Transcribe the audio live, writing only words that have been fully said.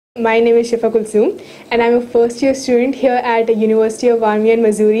My name is Shifa Kulsoom and I'm a first year student here at the University of Warmia and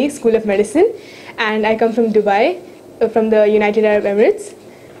Mazury School of Medicine, and I come from Dubai, from the United Arab Emirates.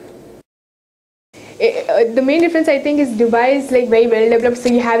 The main difference I think is Dubai is like very well developed, so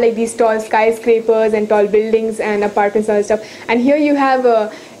you have like these tall skyscrapers and tall buildings and apartments and all stuff, and here you have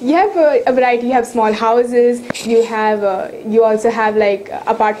a variety. You have small houses, you also have like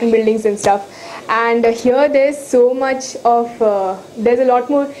apartment buildings and stuff, and here there's a lot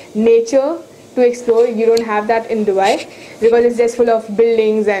more nature to explore. You don't have that in Dubai because it's just full of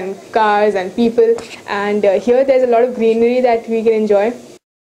buildings and cars and people, and here there's a lot of greenery that we can enjoy.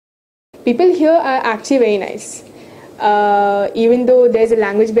 People here are actually very nice. Even though there's a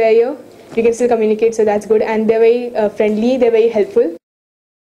language barrier, we can still communicate, so that's good. And they're very friendly, they're very helpful.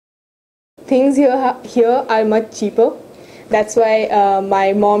 Things here are much cheaper. That's why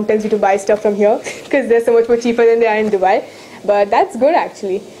my mom tells me to buy stuff from here because they're so much more cheaper than they are in Dubai. But that's good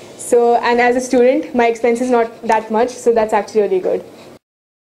actually. So, and as a student, my expense is not that much, so that's actually really good.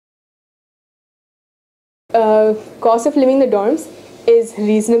 Cost of living in the dorms is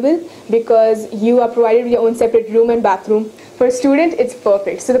reasonable because you are provided with your own separate room and bathroom. For a student, it's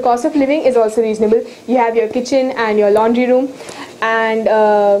perfect. So the cost of living is also reasonable. You have your kitchen and your laundry room. And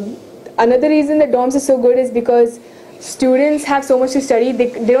another reason the dorms are so good is because students have so much to study.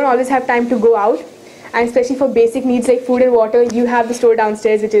 They don't always have time to go out. And especially for basic needs like food and water, you have the store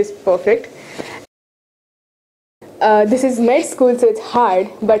downstairs, which is perfect. This is med school, so it's hard,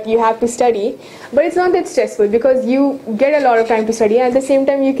 but you have to study. But it's not that stressful because you get a lot of time to study, and at the same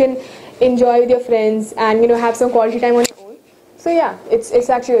time you can enjoy with your friends and have some quality time on your own. So yeah, it's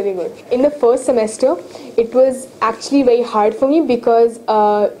actually really good. In the first semester, it was actually very hard for me because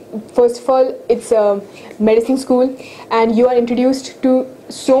first of all, it's a medicine school, and you are introduced to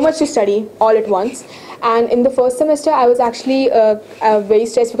so much to study all at once. And in the first semester, I was actually very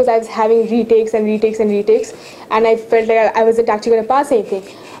stressed because I was having retakes and retakes and retakes, and I felt like I wasn't actually going to pass anything.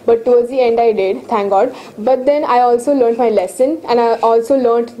 But towards the end, I did, thank God. But then I also learned my lesson, and I also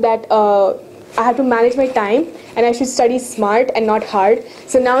learned that I have to manage my time, and I should study smart and not hard.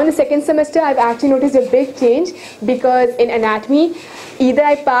 So now in the second semester, I've actually noticed a big change because in anatomy, either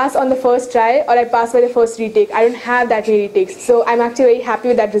I pass on the first try or I pass by the first retake. I don't have that many retakes. So I'm actually very happy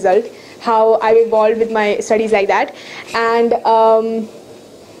with that result, how I've evolved with my studies like that. And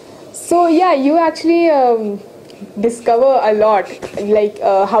so yeah, you actually discover a lot, like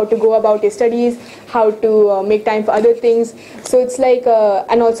how to go about your studies, how to make time for other things. So it's like,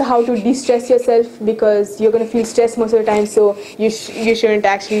 and also how to de-stress yourself because you're going to feel stressed most of the time, so you shouldn't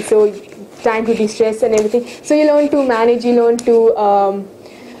actually. So time to de-stress and everything. So you learn to manage, you learn to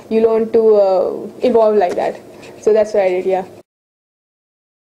evolve like that. So that's what I did, yeah.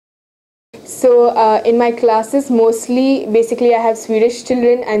 So in my classes, basically I have Swedish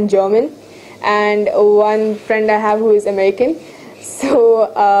children and German, and one friend I have who is American.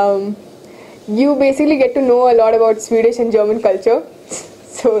 So you basically get to know a lot about Swedish and German culture.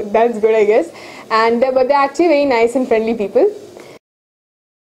 So that's good, I guess. And but they're actually very nice and friendly people.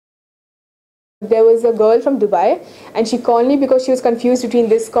 There was a girl from Dubai, and she called me because she was confused between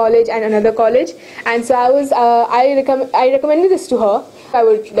this college and another college. And so I recommended this to her. I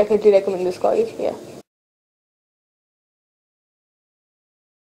would definitely recommend this college, yeah.